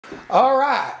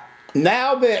Alright,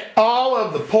 now that all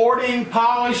of the porting,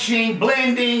 polishing,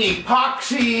 blending,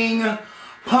 epoxying,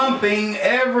 pumping,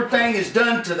 everything is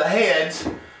done to the heads,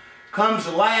 comes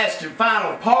the last and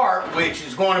final part, which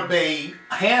is going to be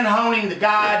hand honing the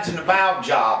guides and the valve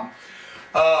job.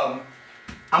 I'm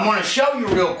going to show you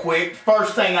real quick.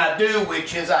 First thing I do,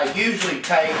 which is I usually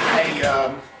take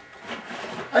a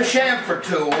chamfer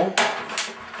tool.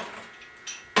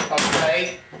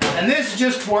 Okay, and this is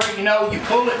just where, you know, you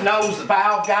bullet nose the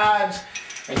valve guides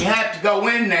and you have to go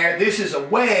in there. This is a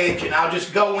wedge, and I'll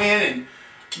just go in and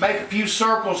make a few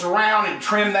circles around and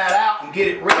trim that out and get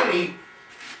it ready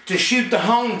to shoot the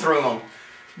hone through them.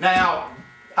 Now,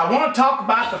 I want to talk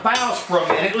about the valves for a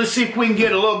minute. Let's see if we can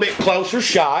get a little bit closer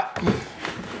shot.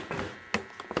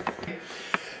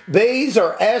 These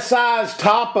are SI's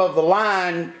top of the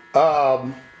line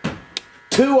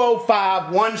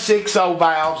 205 160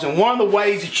 valves, and one of the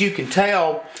ways that you can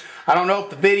tell, I don't know if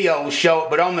the video will show it,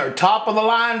 but on their top of the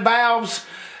line valves,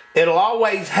 it'll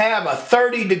always have a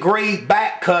 30-degree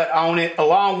back cut on it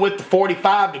along with the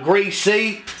 45-degree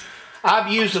seat.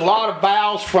 I've used a lot of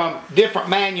valves from different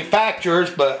manufacturers,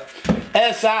 but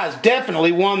SI is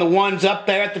definitely one of the ones up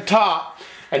there at the top.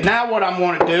 And now what I'm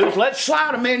going to do is let's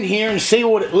slide them in here and see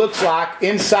what it looks like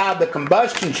inside the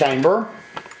combustion chamber.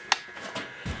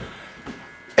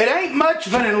 It ain't much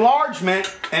of an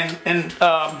enlargement, and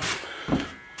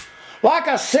like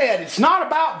I said, it's not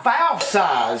about valve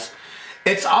size.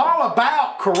 It's all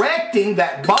about correcting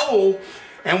that bowl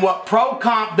and what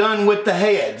ProComp done with the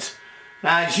heads.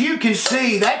 Now, as you can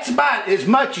see, that's about as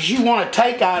much as you want to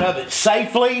take out of it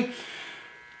safely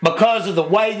because of the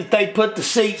way that they put the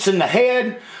seats in the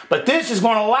head. But this is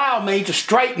going to allow me to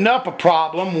straighten up a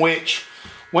problem, which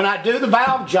when I do the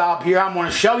valve job here, I'm going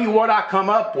to show you what I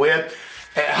come up with.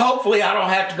 And hopefully I don't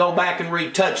have to go back and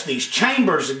retouch these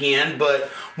chambers again,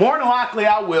 but more than likely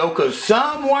I will, because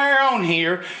somewhere on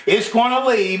here it's going to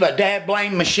leave a dad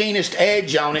blame machinist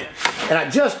edge on it, and I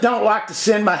just don't like to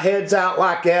send my heads out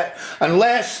like that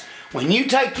unless when you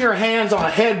take your hands on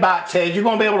a Headbytes head, you're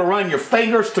going to be able to run your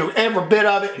fingers through every bit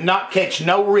of it and not catch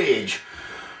no ridge.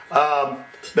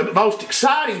 The most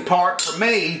exciting part for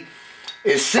me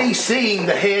is CCing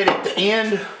the head at the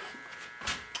end.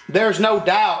 There's no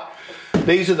doubt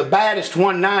these are the baddest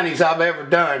 190s I've ever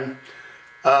done.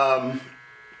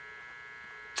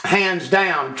 Hands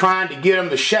down, trying to get them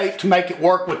the shape to make it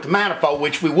work with the manifold,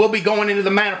 which we will be going into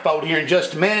the manifold here in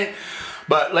just a minute.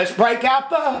 But let's break out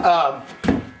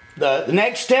the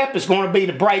next step is going to be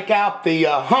to break out the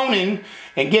honing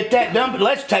and get that done. But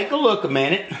let's take a look a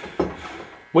minute.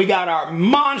 We got our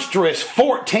monstrous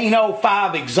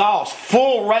 1405 exhaust,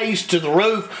 full raised to the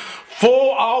roof,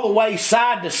 full all the way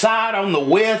side to side on the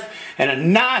width, and a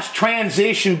nice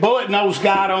transition bullet nose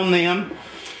guide on them.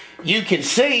 You can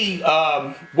see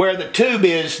where the tube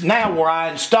is now where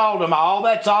I installed them. All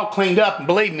that's all cleaned up, and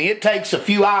believe me, it takes a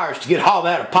few hours to get all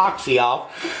that epoxy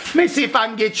off. Let me see if I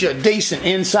can get you a decent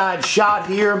inside shot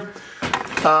here.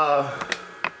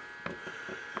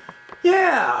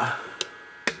 Yeah.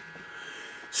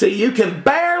 See, you can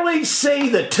barely see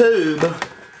the tube.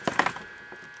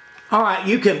 Alright,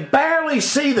 you can barely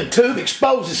see the tube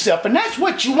expose itself, and that's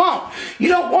what you want. You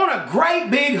don't want a great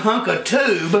big hunk of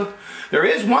tube. There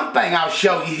is one thing I'll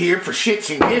show you here for shits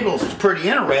and giggles. It's pretty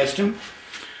interesting.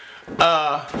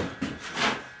 The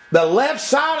left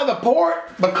side of the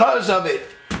port, because of it,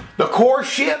 the core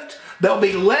shift, they'll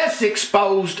be less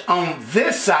exposed on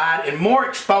this side and more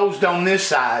exposed on this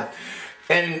side.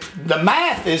 And the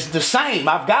math is the same.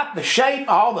 I've got the shape,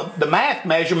 all the math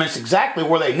measurements exactly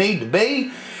where they need to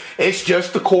be. It's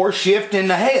just the core shift in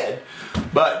the head.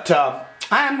 But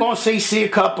I'm going to CC a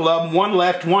couple of them, one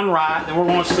left, one right. Then we're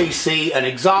going to CC an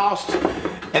exhaust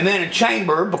and then a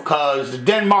chamber, because the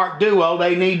Denmark Duo,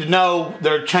 they need to know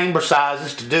their chamber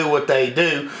sizes to do what they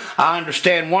do. I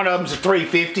understand one of them's a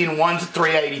 350 and one's a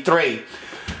 383.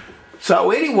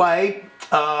 So anyway,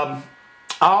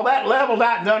 all that leveled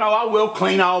out and done. Oh, I will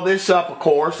clean all this up, of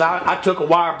course. I took a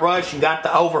wire brush and got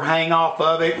the overhang off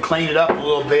of it and cleaned it up a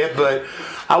little bit, but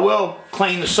I will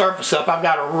clean the surface up. I've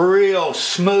got a real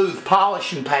smooth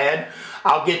polishing pad.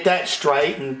 I'll get that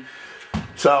straight. And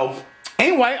so,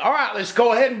 anyway, all right, let's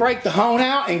go ahead and break the hone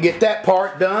out and get that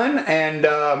part done,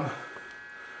 and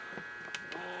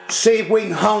see if we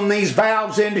can hone these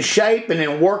valves into shape, and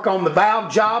then work on the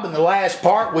valve job in the last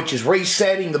part, which is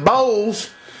resetting the bowls.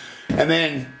 And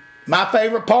then my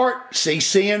favorite part,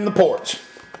 CCing the ports.